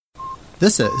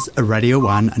This is a Radio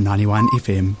 1 91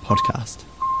 FM podcast.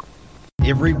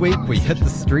 Every week we hit the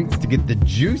streets to get the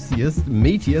juiciest,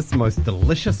 meatiest, most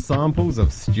delicious samples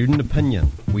of student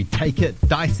opinion. We take it,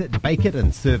 dice it, bake it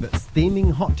and serve it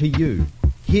steaming hot to you.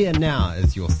 Here now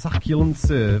is your succulent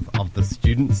serve of the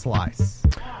Student Slice.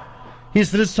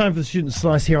 Yes, it is time for the Student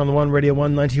Slice here on the One Radio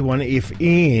 191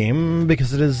 FM,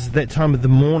 because it is that time of the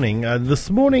morning. This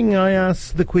morning I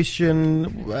asked the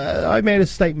question, I made a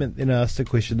statement and asked a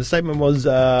question. The statement was,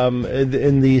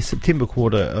 in the September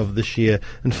quarter of this year,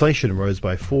 inflation rose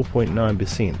by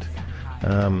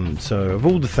 4.9%. So of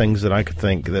all the things that I could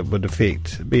think that would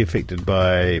be affected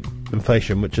by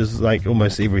inflation, which is like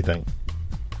almost everything,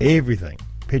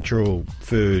 petrol,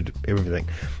 food, everything.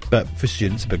 But for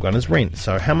students, a big one is rent.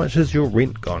 So how much has your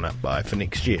rent gone up by for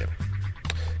next year?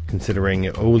 Considering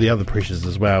all the other pressures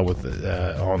as well with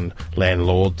on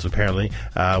landlords, apparently,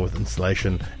 with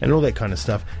installation and all that kind of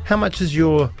stuff. How much has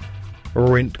your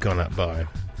rent gone up by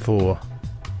for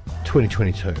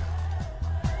 2022?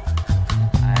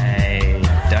 I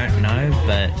don't know,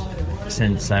 but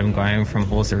since I'm going from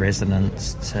halls of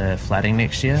residence to flatting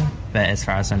next year, but as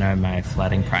far as I know, my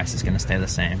flatting price is going to stay the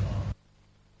same.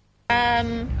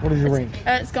 What is your rent?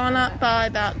 It's gone up by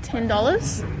about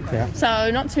 $10. Yeah. So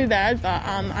not too bad, but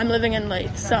I'm living in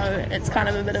Leith, so it's kind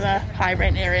of a bit of a high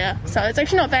rent area. So it's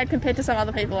actually not bad compared to some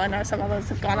other people. I know some others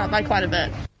have gone up by quite a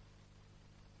bit.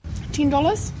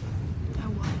 $10?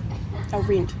 Oh,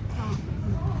 rent.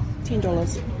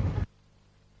 $10.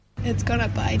 It's gone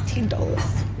up by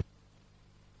 $10.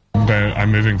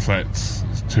 I'm moving flats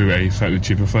to a slightly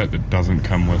cheaper flat that doesn't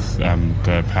come with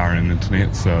the power and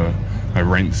internet, so my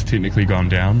rent's technically gone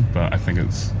down, but I think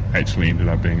it's actually ended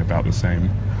up being about the same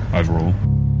overall.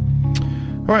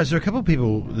 All right, so a couple of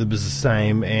people, it was the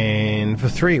same, and for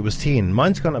 3 it was 10.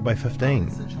 Mine's gone up by 15,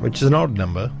 which is an odd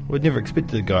number. We'd never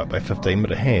expected it to go up by 15,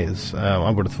 but it has. I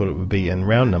would have thought it would be in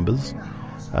round numbers,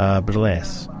 but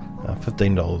alas,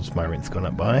 $15 my rent's gone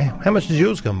up by. How much has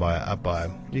yours gone up by?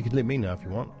 You could let me know if you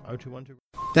want. 0212.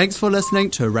 Thanks for listening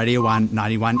to a Radio 1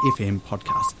 91 FM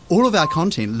podcast. All of our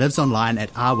content lives online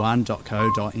at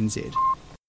r1.co.nz.